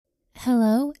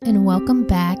Hello and welcome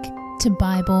back to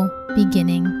Bible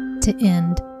Beginning to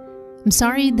End. I'm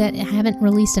sorry that I haven't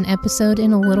released an episode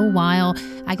in a little while.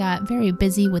 I got very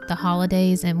busy with the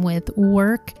holidays and with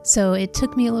work, so it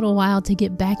took me a little while to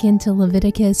get back into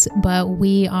Leviticus, but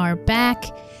we are back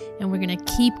and we're going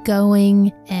to keep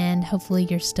going, and hopefully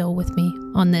you're still with me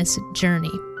on this journey.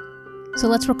 So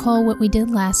let's recall what we did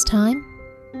last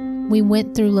time. We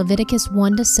went through Leviticus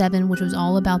 1-7, which was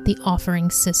all about the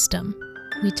offering system.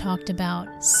 We talked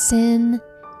about sin.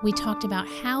 We talked about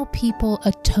how people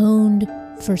atoned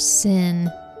for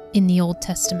sin in the Old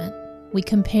Testament. We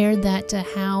compared that to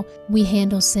how we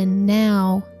handle sin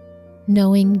now,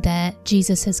 knowing that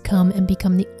Jesus has come and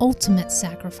become the ultimate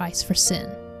sacrifice for sin.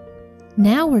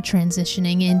 Now we're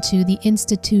transitioning into the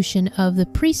institution of the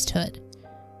priesthood.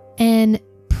 And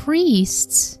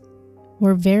priests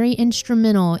were very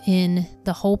instrumental in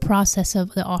the whole process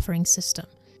of the offering system.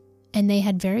 And they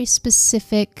had very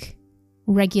specific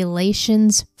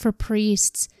regulations for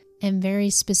priests and very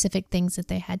specific things that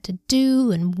they had to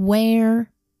do and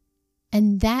wear.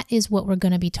 And that is what we're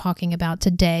going to be talking about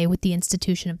today with the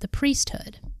institution of the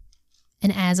priesthood.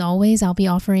 And as always, I'll be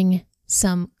offering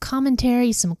some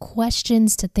commentary, some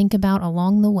questions to think about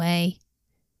along the way.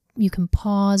 You can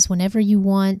pause whenever you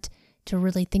want to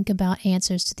really think about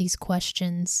answers to these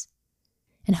questions.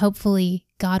 And hopefully,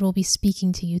 God will be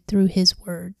speaking to you through His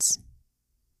words.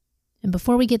 And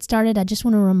before we get started, I just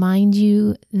want to remind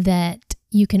you that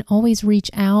you can always reach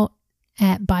out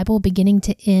at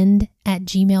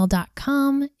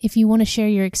BibleBeginningToEnd@gmail.com if you want to share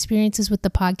your experiences with the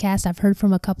podcast. I've heard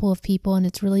from a couple of people, and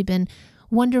it's really been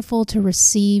wonderful to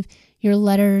receive your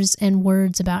letters and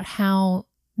words about how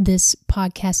this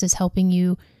podcast is helping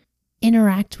you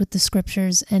interact with the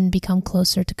scriptures and become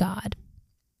closer to God.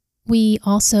 We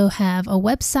also have a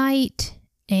website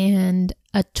and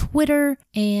a Twitter,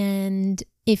 and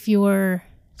if you're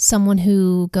someone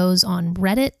who goes on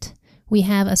Reddit, we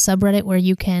have a subreddit where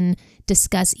you can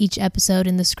discuss each episode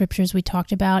and the scriptures we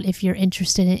talked about. If you're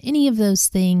interested in any of those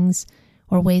things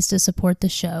or ways to support the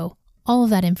show, all of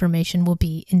that information will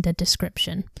be in the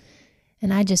description.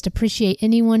 And I just appreciate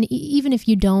anyone, even if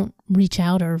you don't reach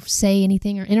out or say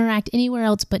anything or interact anywhere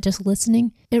else but just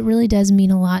listening. It really does mean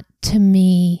a lot to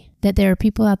me that there are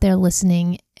people out there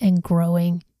listening and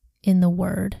growing in the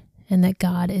Word, and that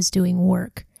God is doing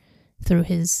work through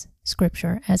His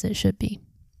scripture as it should be.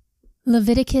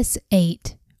 Leviticus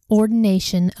 8,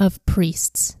 Ordination of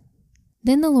Priests.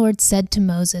 Then the Lord said to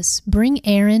Moses, "Bring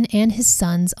Aaron and his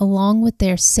sons along with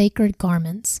their sacred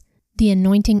garments, the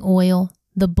anointing oil,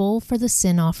 the bull for the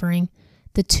sin offering,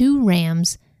 the 2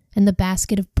 rams, and the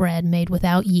basket of bread made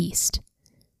without yeast,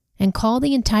 and call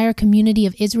the entire community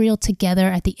of Israel together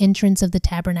at the entrance of the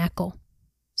tabernacle."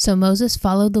 So Moses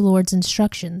followed the Lord's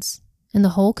instructions, and the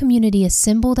whole community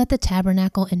assembled at the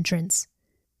tabernacle entrance.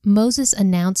 Moses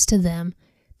announced to them,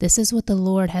 "This is what the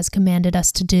Lord has commanded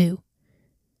us to do."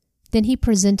 Then he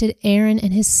presented Aaron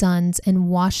and his sons and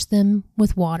washed them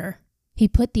with water. He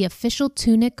put the official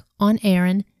tunic on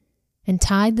Aaron and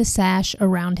tied the sash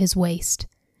around his waist.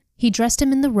 He dressed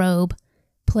him in the robe,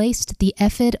 placed the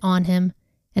ephod on him,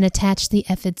 and attached the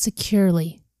ephod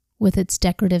securely with its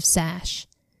decorative sash.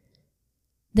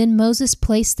 Then Moses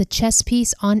placed the chest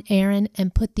piece on Aaron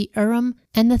and put the Urim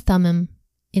and the Thummim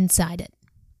inside it.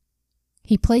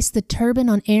 He placed the turban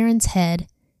on Aaron's head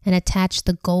and attached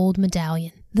the gold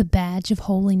medallion, the badge of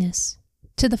holiness,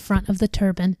 to the front of the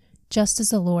turban, just as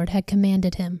the Lord had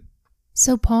commanded him.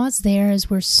 So pause there as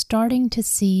we're starting to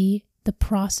see the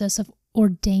process of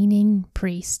ordaining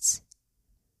priests.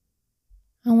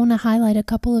 I want to highlight a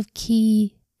couple of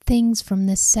key things from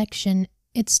this section.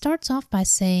 It starts off by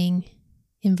saying,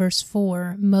 in verse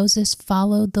 4, Moses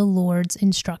followed the Lord's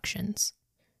instructions.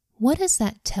 What does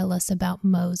that tell us about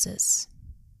Moses?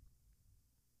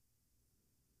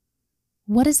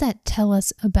 What does that tell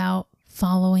us about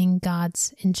following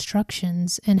God's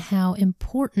instructions and how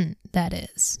important that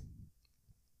is?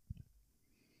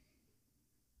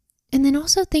 And then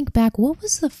also think back, what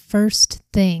was the first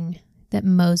thing that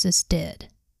Moses did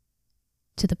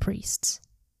to the priests?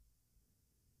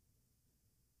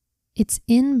 It's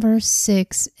in verse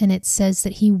 6, and it says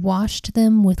that he washed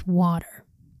them with water.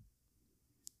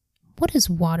 What does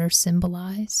water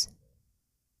symbolize?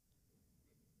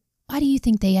 Why do you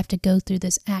think they have to go through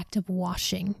this act of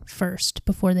washing first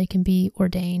before they can be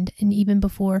ordained, and even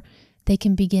before they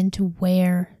can begin to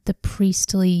wear the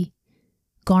priestly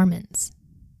garments?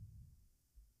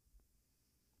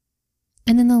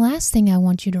 And then the last thing I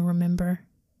want you to remember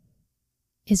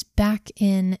is back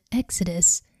in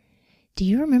Exodus. Do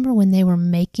you remember when they were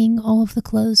making all of the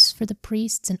clothes for the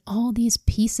priests and all these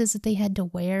pieces that they had to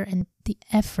wear and the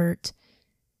effort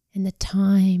and the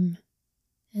time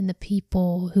and the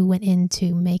people who went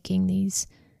into making these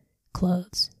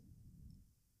clothes.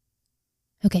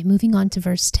 Okay, moving on to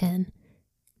verse 10.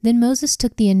 Then Moses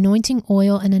took the anointing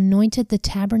oil and anointed the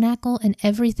tabernacle and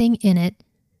everything in it,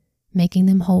 making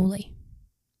them holy.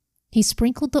 He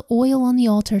sprinkled the oil on the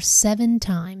altar 7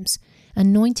 times,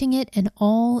 anointing it and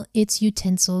all its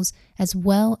utensils, as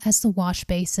well as the wash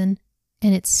basin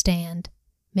and its stand,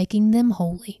 making them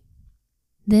holy.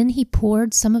 Then he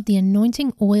poured some of the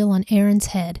anointing oil on Aaron's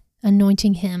head,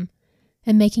 anointing him,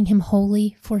 and making him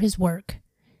holy for his work.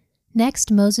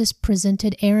 Next, Moses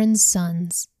presented Aaron's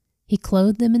sons. He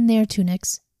clothed them in their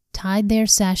tunics, tied their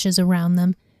sashes around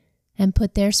them, and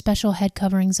put their special head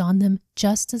coverings on them,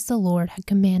 just as the Lord had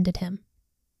commanded him.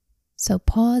 So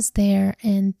pause there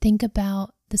and think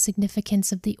about the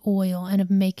significance of the oil and of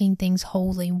making things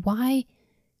holy. Why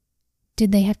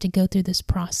did they have to go through this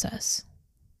process?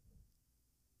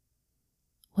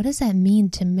 What does that mean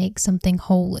to make something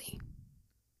holy?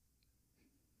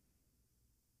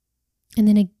 And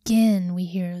then again we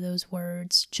hear those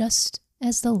words, just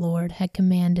as the Lord had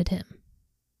commanded him.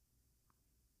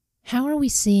 How are we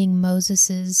seeing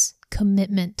Moses'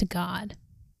 commitment to God?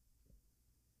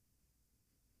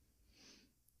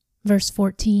 Verse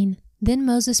 14, Then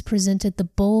Moses presented the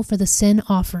bull for the sin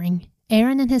offering.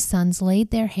 Aaron and his sons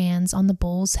laid their hands on the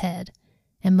bull's head,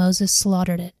 and Moses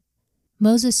slaughtered it.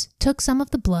 Moses took some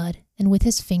of the blood, and with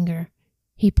his finger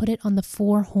he put it on the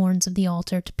 4 horns of the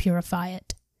altar to purify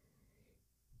it.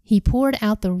 He poured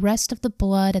out the rest of the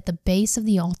blood at the base of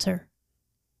the altar.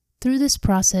 Through this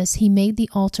process, he made the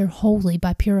altar holy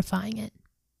by purifying it.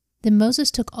 Then Moses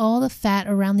took all the fat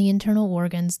around the internal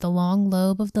organs, the long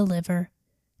lobe of the liver,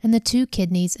 and the 2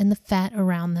 kidneys and the fat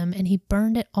around them, and he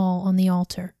burned it all on the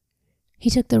altar. He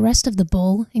took the rest of the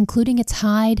bull, including its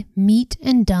hide, meat,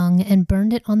 and dung, and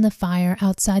burned it on the fire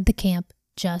outside the camp,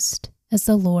 just as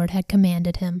the Lord had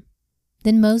commanded him.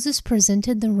 Then Moses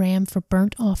presented the ram for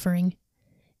burnt offering.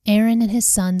 Aaron and his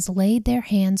sons laid their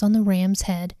hands on the ram's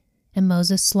head, and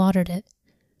Moses slaughtered it.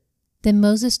 Then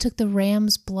Moses took the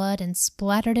ram's blood and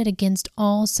splattered it against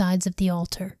all sides of the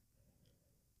altar.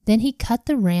 Then he cut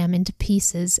the ram into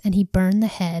pieces, and he burned the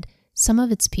head, some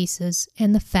of its pieces,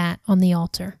 and the fat on the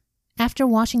altar. After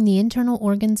washing the internal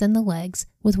organs and the legs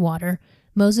with water,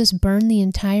 Moses burned the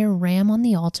entire ram on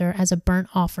the altar as a burnt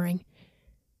offering.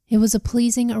 It was a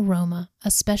pleasing aroma, a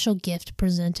special gift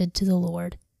presented to the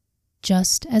Lord,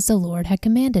 just as the Lord had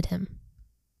commanded him.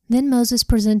 Then Moses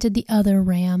presented the other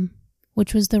ram,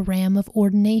 which was the ram of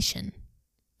ordination.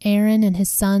 Aaron and his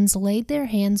sons laid their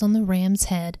hands on the ram's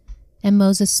head, and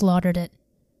Moses slaughtered it.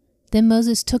 Then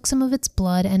Moses took some of its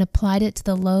blood and applied it to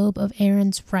the lobe of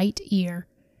Aaron's right ear,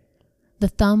 the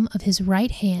thumb of his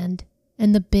right hand,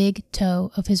 and the big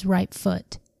toe of his right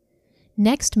foot.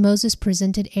 Next Moses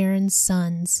presented Aaron's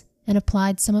sons and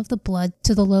applied some of the blood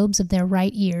to the lobes of their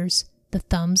right ears, the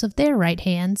thumbs of their right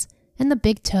hands, and the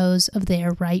big toes of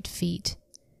their right feet.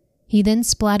 He then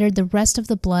splattered the rest of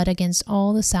the blood against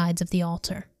all the sides of the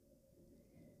altar.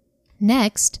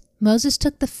 Next, Moses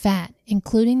took the fat,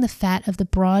 including the fat of the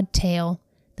broad tail,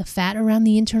 the fat around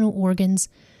the internal organs,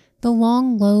 the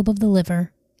long lobe of the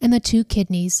liver, and the 2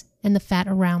 kidneys, and the fat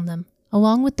around them,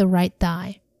 along with the right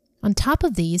thigh. On top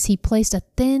of these, he placed a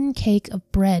thin cake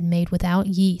of bread made without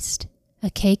yeast, a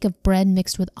cake of bread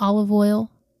mixed with olive oil,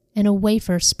 and a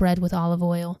wafer spread with olive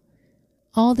oil.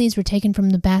 All these were taken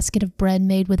from the basket of bread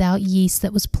made without yeast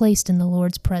that was placed in the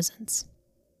Lord's presence.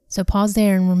 So pause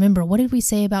there and remember, what did we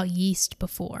say about yeast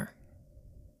before?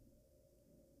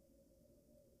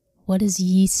 What does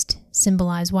yeast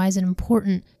symbolize? Why is it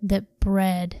important that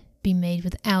bread be made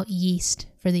without yeast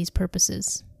for these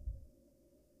purposes?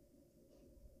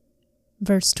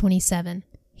 Verse 27,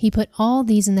 He put all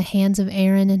these in the hands of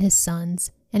Aaron and his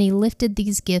sons, and he lifted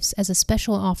these gifts as a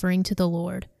special offering to the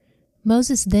Lord.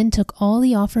 Moses then took all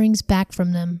the offerings back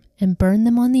from them and burned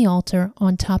them on the altar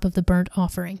on top of the burnt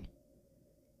offering.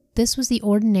 This was the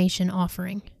ordination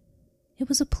offering. It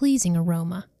was a pleasing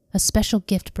aroma, a special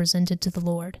gift presented to the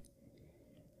Lord.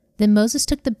 Then Moses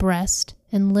took the breast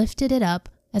and lifted it up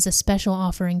as a special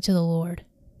offering to the Lord.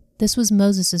 This was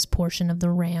Moses' portion of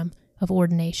the ram of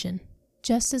ordination,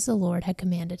 just as the Lord had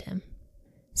commanded him.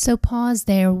 So pause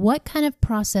there. What kind of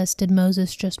process did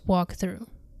Moses just walk through?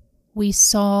 We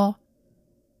saw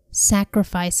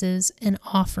sacrifices and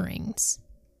offerings.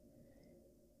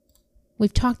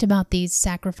 We've talked about these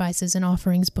sacrifices and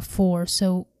offerings before,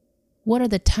 so what are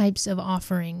the types of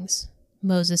offerings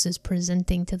Moses is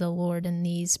presenting to the Lord in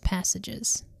these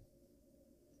passages?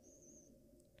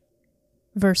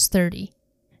 Verse 30.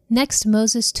 Next,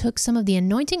 Moses took some of the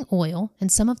anointing oil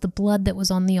and some of the blood that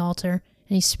was on the altar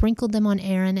And he sprinkled them on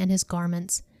Aaron and his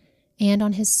garments, and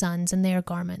on his sons and their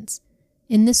garments.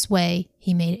 In this way,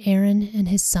 he made Aaron and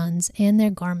his sons and their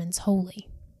garments holy.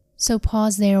 So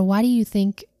pause there. Why do you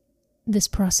think this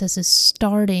process is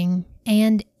starting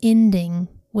and ending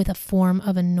with a form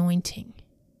of anointing?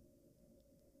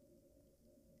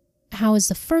 How is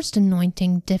the first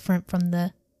anointing different from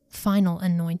the final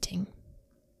anointing?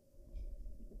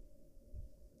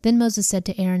 Then Moses said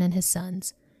to Aaron and his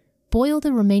sons, "Boil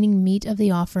the remaining meat of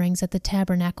the offerings at the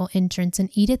tabernacle entrance and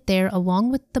eat it there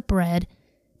along with the bread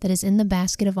that is in the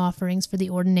basket of offerings for the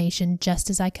ordination, just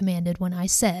as I commanded when I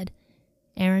said,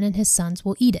 Aaron and his sons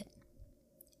will eat it.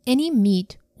 Any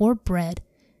meat or bread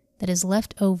that is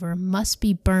left over must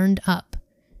be burned up.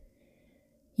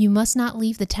 You must not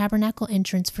leave the tabernacle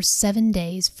entrance for 7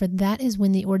 days, for that is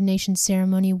when the ordination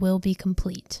ceremony will be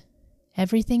complete.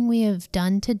 Everything we have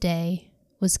done today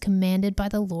was commanded by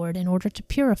the Lord in order to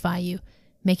purify you,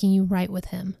 making you right with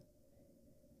him.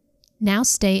 Now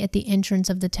stay at the entrance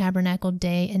of the tabernacle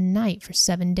day and night for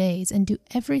 7 days, and do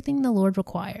everything the Lord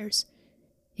requires.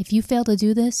 If you fail to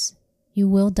do this, you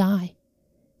will die,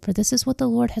 for this is what the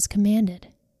Lord has commanded."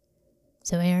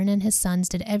 So Aaron and his sons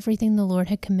did everything the Lord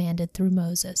had commanded through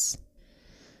Moses.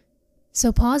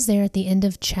 So pause there at the end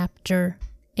of chapter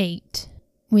 8.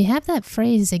 We have that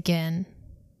phrase again,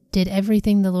 did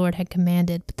everything the Lord had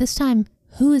commanded, but this time,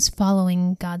 who is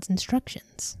following God's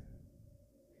instructions?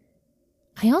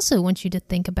 I also want you to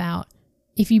think about,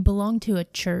 if you belong to a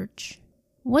church,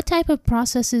 what type of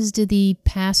processes do the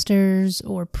pastors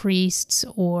or priests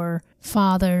or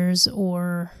fathers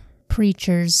or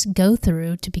preachers go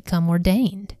through to become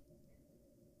ordained?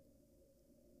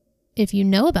 If you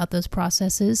know about those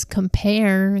processes,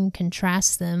 compare and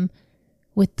contrast them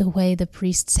with the way the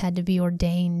priests had to be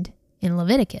ordained in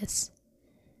Leviticus.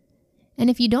 And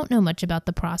if you don't know much about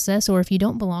the process, or if you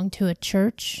don't belong to a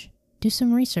church, do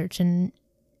some research and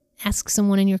ask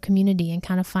someone in your community and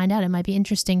kind of find out. It might be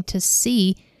interesting to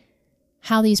see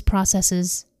how these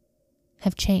processes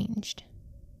have changed.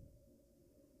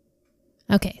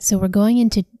 Okay, so we're going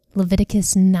into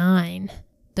Leviticus 9.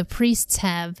 The priests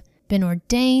have been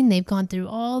ordained. They've gone through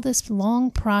all this long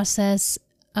process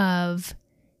of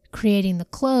creating the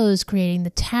clothes, creating the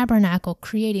tabernacle,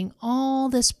 creating all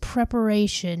this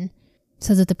preparation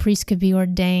so that the priests could be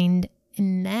ordained.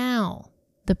 And now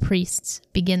the priests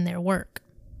begin their work.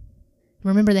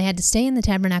 Remember, they had to stay in the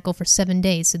tabernacle for 7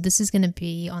 days, so this is going to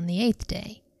be on the 8th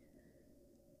day.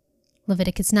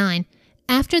 Leviticus 9.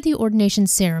 After the ordination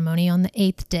ceremony on the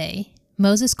 8th day,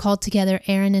 Moses called together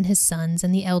Aaron and his sons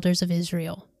and the elders of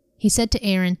Israel. He said to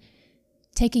Aaron,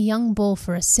 "Take a young bull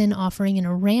for a sin offering and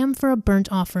a ram for a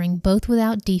burnt offering, both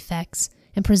without defects,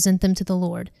 and present them to the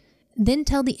Lord. Then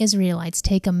tell the Israelites,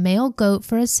 take a male goat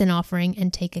for a sin offering,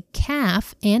 and take a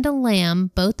calf and a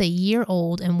lamb, both a year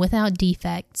old and without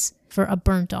defects, for a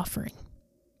burnt offering.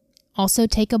 Also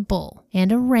take a bull and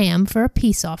a ram for a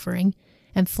peace offering,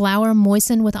 and flour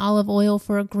moistened with olive oil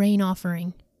for a grain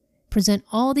offering. Present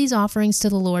all these offerings to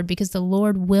the Lord, because the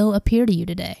Lord will appear to you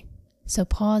today." So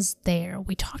pause there.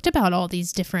 We talked about all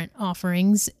these different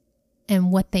offerings and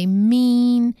what they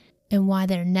mean and why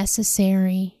they're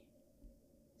necessary.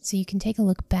 So you can take a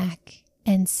look back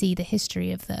and see the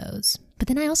history of those. But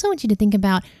then I also want you to think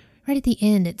about, right at the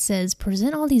end, it says,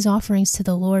 present all these offerings to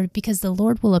the Lord because the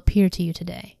Lord will appear to you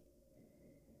today.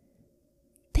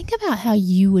 Think about how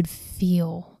you would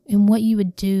feel and what you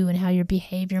would do and how your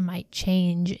behavior might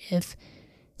change if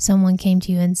someone came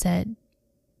to you and said,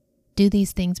 do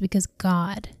these things because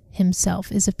God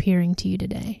himself is appearing to you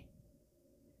today.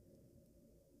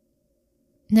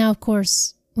 Now, of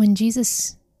course, when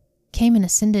Jesus came and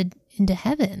ascended into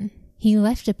heaven, he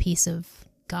left a piece of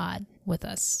God with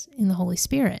us in the Holy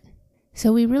Spirit.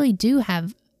 So we really do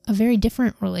have a very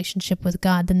different relationship with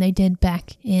God than they did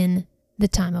back in the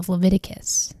time of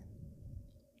Leviticus.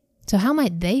 So how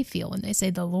might they feel when they say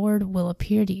the Lord will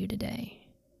appear to you today?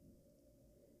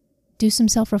 Do some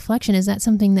self-reflection. Is that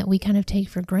something that we kind of take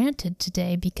for granted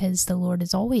today because the Lord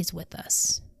is always with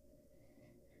us?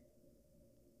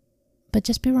 But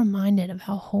just be reminded of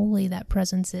how holy that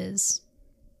presence is.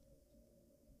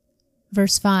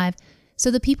 Verse 5,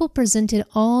 so the people presented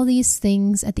all these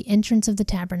things at the entrance of the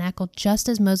tabernacle, just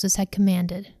as Moses had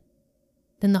commanded.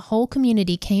 Then the whole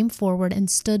community came forward and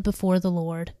stood before the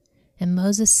Lord. And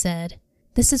Moses said,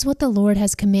 "This is what the Lord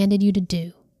has commanded you to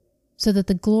do, so that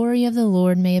the glory of the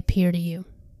Lord may appear to you."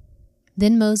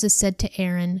 Then Moses said to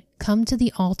Aaron, "Come to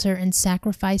the altar and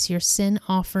sacrifice your sin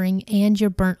offering and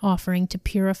your burnt offering to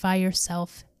purify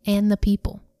yourself and the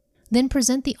people. Then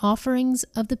present the offerings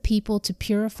of the people to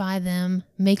purify them,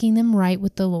 making them right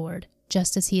with the Lord,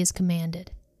 just as he has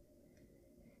commanded."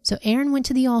 So Aaron went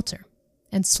to the altar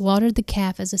and slaughtered the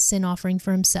calf as a sin offering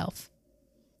for himself.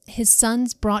 His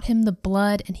sons brought him the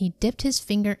blood, and he dipped his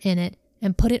finger in it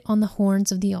and put it on the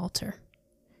horns of the altar.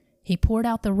 He poured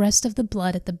out the rest of the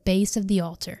blood at the base of the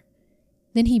altar.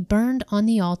 Then he burned on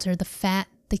the altar the fat,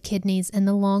 the kidneys, and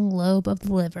the long lobe of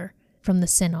the liver from the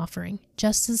sin offering,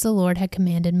 just as the Lord had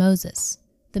commanded Moses.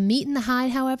 The meat and the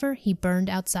hide, however, he burned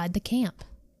outside the camp.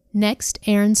 Next,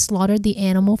 Aaron slaughtered the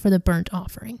animal for the burnt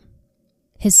offering.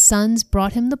 His sons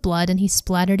brought him the blood, and he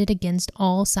splattered it against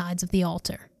all sides of the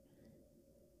altar.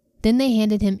 Then they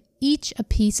handed him each a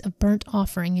piece of burnt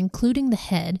offering, including the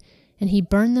head, and he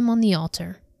burned them on the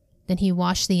altar. Then he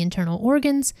washed the internal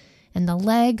organs and the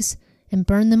legs and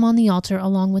burned them on the altar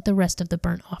along with the rest of the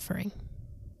burnt offering.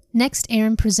 Next,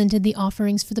 Aaron presented the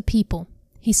offerings for the people.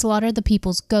 He slaughtered the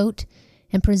people's goat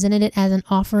and presented it as an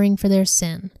offering for their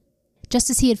sin, just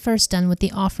as he had first done with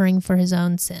the offering for his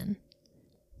own sin.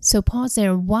 So pause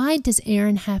there. Why does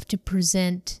Aaron have to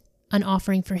present an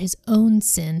offering for his own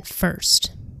sin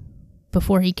first,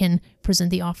 before he can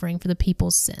present the offering for the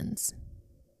people's sins?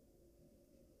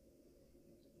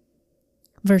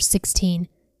 Verse 16,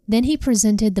 then he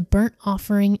presented the burnt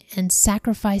offering and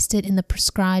sacrificed it in the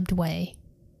prescribed way.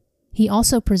 He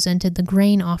also presented the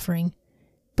grain offering,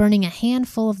 burning a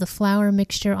handful of the flour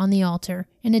mixture on the altar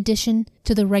in addition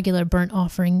to the regular burnt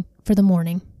offering for the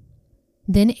morning.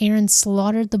 Then Aaron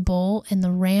slaughtered the bull and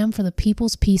the ram for the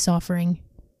people's peace offering.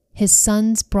 His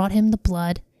sons brought him the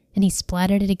blood, and he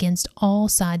splattered it against all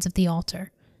sides of the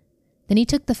altar. Then he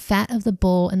took the fat of the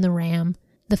bull and the ram,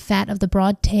 the fat of the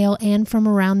broad tail and from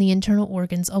around the internal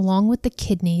organs, along with the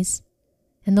kidneys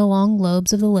and the long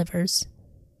lobes of the livers.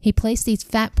 He placed these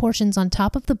fat portions on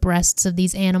top of the breasts of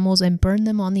these animals and burned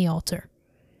them on the altar.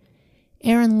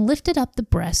 Aaron lifted up the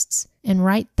breasts and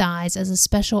right thighs as a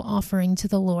special offering to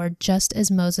the Lord, just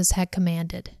as Moses had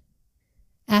commanded.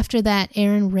 After that,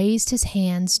 Aaron raised his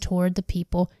hands toward the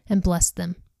people and blessed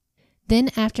them. Then,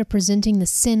 after presenting the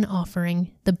sin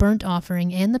offering, the burnt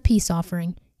offering, and the peace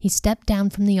offering, he stepped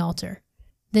down from the altar.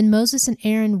 Then Moses and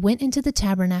Aaron went into the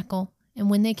tabernacle,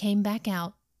 and when they came back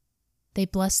out, they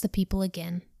blessed the people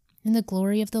again, and the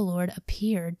glory of the Lord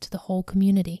appeared to the whole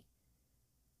community.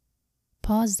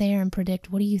 Pause there and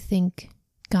predict, what do you think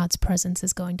God's presence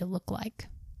is going to look like?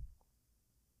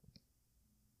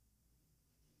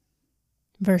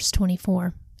 Verse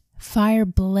 24, fire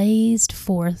blazed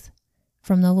forth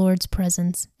from the Lord's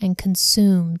presence and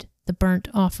consumed the burnt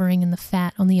offering and the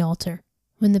fat on the altar.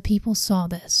 When the people saw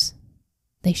this,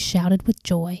 they shouted with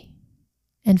joy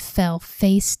and fell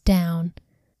face down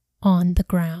on the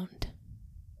ground.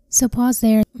 So pause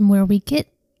there, where we get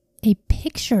a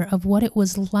picture of what it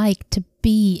was like to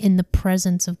be in the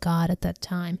presence of God at that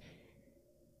time.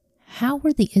 How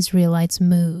were the Israelites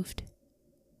moved?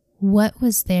 What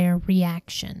was their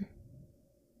reaction?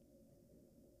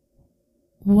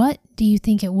 What do you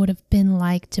think it would have been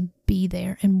like to be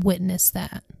there and witness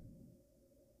that?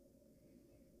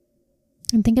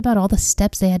 And think about all the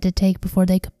steps they had to take before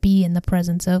they could be in the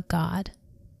presence of God.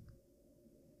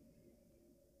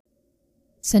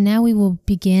 So now we will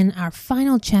begin our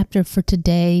final chapter for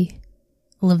today,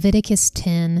 Leviticus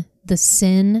 10, the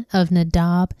sin of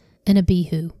Nadab and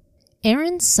Abihu.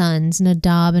 Aaron's sons,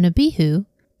 Nadab and Abihu,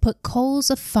 put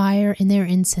coals of fire in their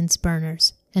incense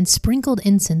burners and sprinkled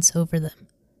incense over them.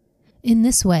 In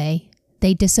this way,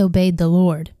 they disobeyed the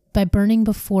Lord by burning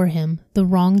before him the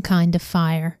wrong kind of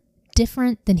fire,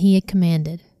 different than he had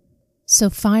commanded. So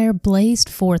fire blazed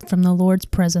forth from the Lord's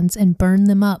presence and burned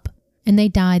them up, and they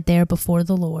died there before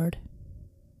the Lord.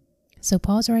 So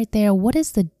pause right there. What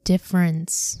is the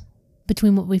difference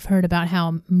between what we've heard about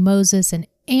how Moses and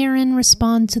Aaron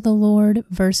respond to the Lord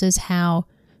versus how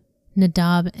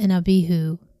Nadab and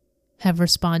Abihu have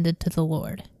responded to the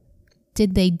Lord?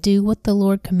 Did they do what the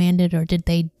Lord commanded, or did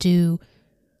they do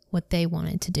what they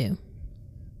wanted to do?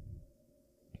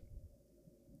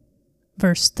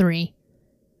 Verse 3,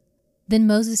 then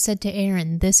Moses said to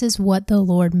Aaron, this is what the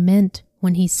Lord meant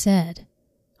when he said,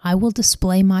 I will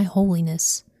display my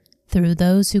holiness through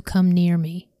those who come near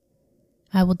me.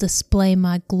 I will display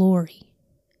my glory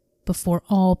before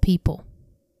all people.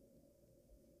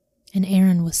 And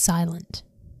Aaron was silent.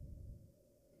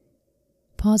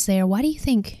 Pause there. Why do you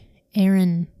think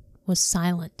Aaron was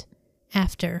silent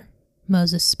after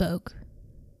Moses spoke?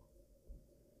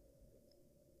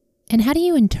 And how do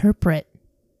you interpret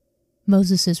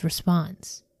Moses'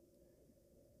 response?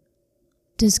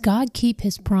 Does God keep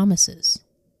his promises?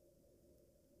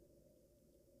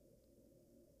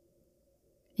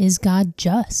 Is God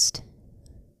just?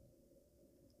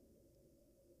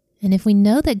 And if we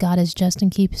know that God is just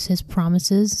and keeps his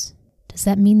promises, does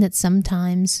that mean that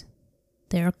sometimes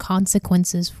there are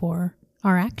consequences for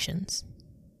our actions.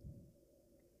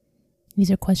 These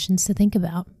are questions to think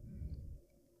about.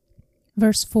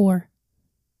 Verse 4.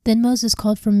 Then Moses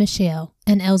called for Mishael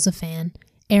and Elzaphan,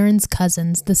 Aaron's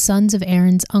cousins, the sons of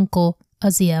Aaron's uncle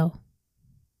Uzziel.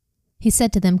 He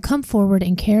said to them, "Come forward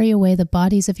and carry away the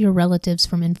bodies of your relatives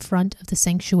from in front of the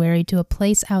sanctuary to a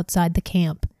place outside the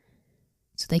camp."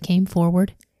 So they came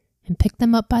forward and picked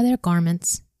them up by their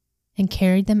garments and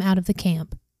carried them out of the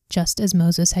camp, just as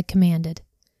Moses had commanded.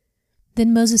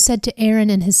 Then Moses said to Aaron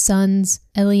and his sons,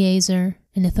 Eleazar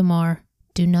and Ithamar,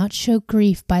 "Do not show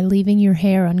grief by leaving your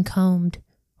hair uncombed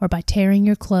or by tearing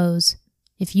your clothes.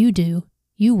 If you do,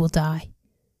 you will die.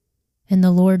 And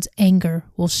the Lord's anger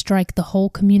will strike the whole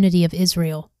community of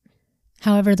Israel.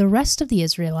 However, the rest of the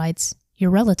Israelites,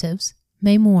 your relatives,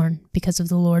 may mourn because of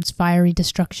the Lord's fiery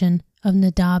destruction of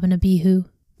Nadab and Abihu,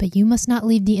 but you must not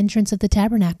leave the entrance of the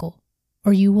tabernacle,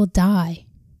 or you will die,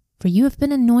 for you have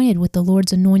been anointed with the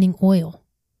Lord's anointing oil."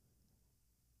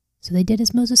 So they did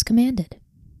as Moses commanded.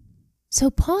 So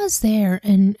pause there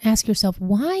and ask yourself,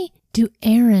 why do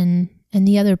Aaron and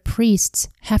the other priests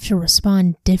have to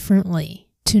respond differently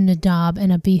to Nadab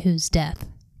and Abihu's death?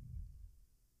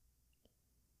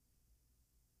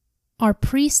 Are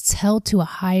priests held to a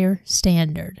higher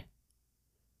standard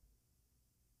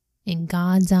in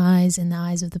God's eyes, in the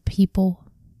eyes of the people?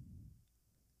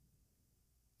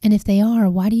 And if they are,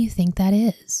 why do you think that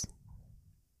is?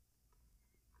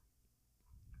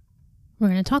 We're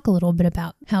going to talk a little bit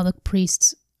about how the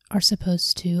priests are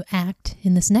supposed to act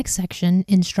in this next section,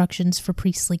 instructions for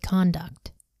priestly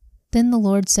conduct. Then the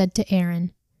Lord said to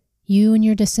Aaron, "You and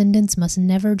your descendants must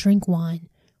never drink wine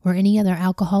or any other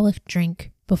alcoholic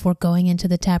drink before going into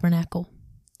the tabernacle.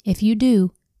 If you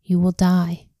do, you will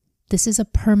die. This is a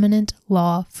permanent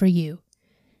law for you,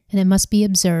 and it must be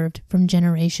observed from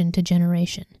generation to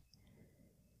generation.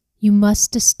 You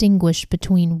must distinguish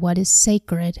between what is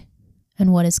sacred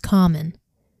and what is common,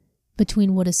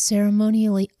 between what is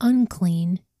ceremonially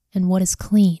unclean and what is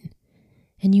clean,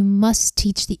 and you must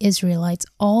teach the Israelites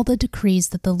all the decrees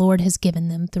that the Lord has given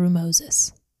them through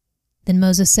Moses." Then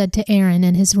Moses said to Aaron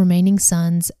and his remaining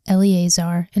sons,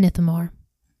 Eleazar and Ithamar,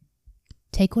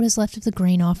 "Take what is left of the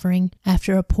grain offering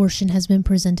after a portion has been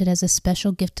presented as a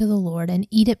special gift to the Lord and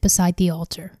eat it beside the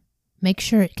altar. Make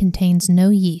sure it contains no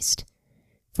yeast,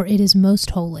 for it is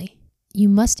most holy. You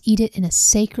must eat it in a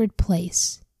sacred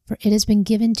place, for it has been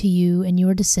given to you and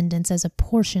your descendants as a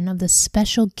portion of the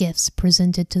special gifts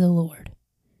presented to the Lord.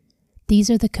 These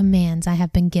are the commands I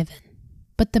have been given.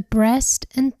 But the breast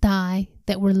and thigh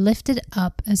that were lifted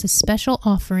up as a special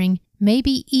offering may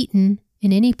be eaten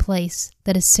in any place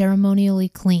that is ceremonially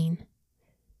clean.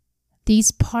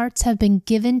 These parts have been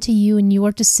given to you and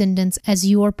your descendants as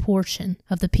your portion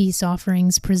of the peace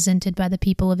offerings presented by the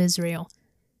people of Israel.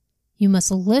 You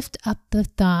must lift up the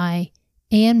thigh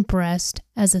and breast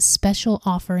as a special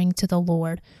offering to the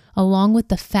Lord, along with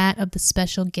the fat of the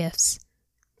special gifts.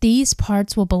 These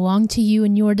parts will belong to you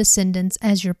and your descendants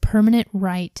as your permanent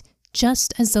right,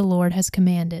 just as the Lord has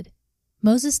commanded."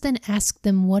 Moses then asked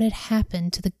them what had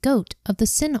happened to the goat of the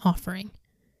sin offering.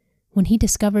 When he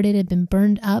discovered it had been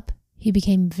burned up, he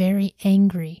became very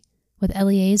angry with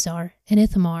Eleazar and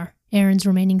Ithamar, Aaron's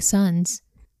remaining sons.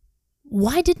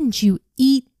 "Why didn't you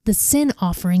eat the sin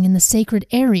offering in the sacred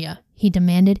area?" he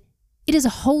demanded. "It is a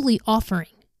holy offering.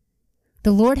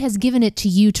 The Lord has given it to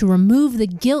you to remove the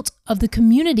guilt of the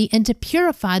community and to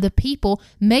purify the people,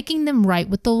 making them right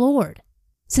with the Lord.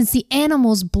 Since the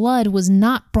animal's blood was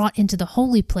not brought into the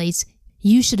holy place,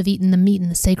 you should have eaten the meat in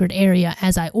the sacred area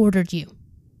as I ordered you."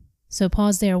 So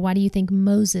pause there. Why do you think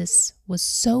Moses was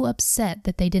so upset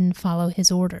that they didn't follow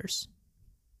his orders?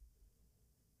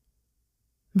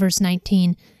 Verse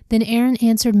 19, Then Aaron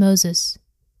answered Moses,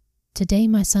 "Today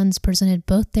my sons presented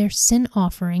both their sin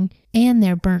offering and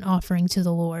their burnt offering to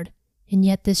the Lord, and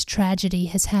yet this tragedy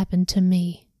has happened to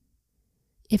me.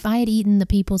 If I had eaten the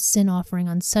people's sin offering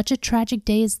on such a tragic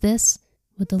day as this,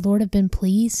 would the Lord have been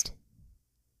pleased?"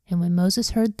 And when Moses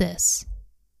heard this,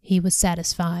 he was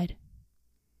satisfied.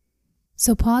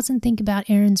 So pause and think about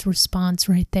Aaron's response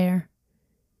right there.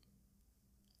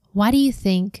 Why do you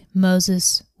think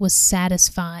Moses was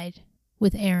satisfied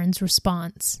with Aaron's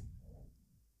response?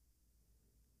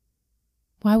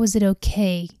 Why was it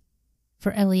okay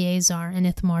for Eleazar and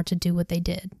Ithamar to do what they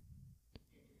did?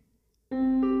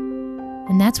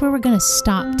 And that's where we're going to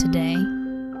stop today,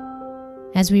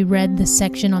 as we read the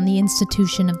section on the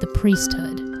institution of the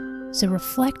priesthood. So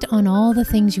reflect on all the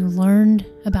things you learned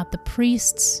about the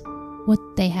priests, what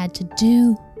they had to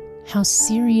do, how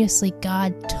seriously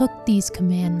God took these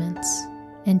commandments,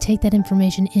 and take that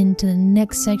information into the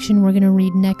next section we're going to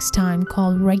read next time,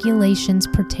 called Regulations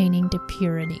Pertaining to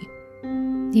Purity.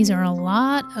 These are a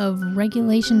lot of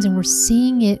regulations, and we're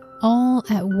seeing it all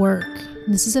at work.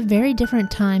 This is a very different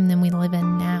time than we live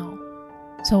in now.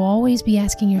 So always be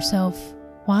asking yourself,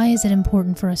 why is it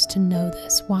important for us to know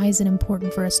this? Why is it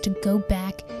important for us to go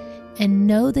back and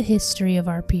know the history of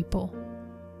our people?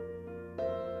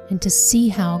 And to see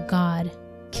how God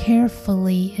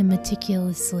carefully and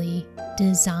meticulously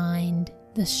designed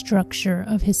the structure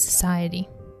of his society.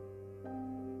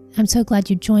 I'm so glad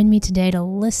you joined me today to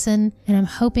listen, and I'm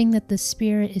hoping that the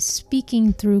Spirit is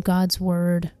speaking through God's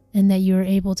Word and that you're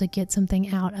able to get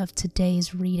something out of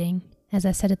today's reading. As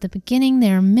I said at the beginning,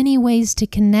 there are many ways to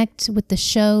connect with the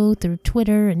show through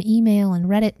Twitter and email and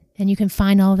Reddit, and you can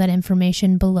find all of that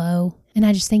information below. And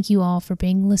I just thank you all for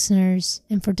being listeners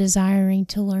and for desiring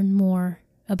to learn more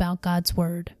about God's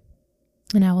Word.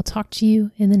 And I will talk to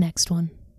you in the next one.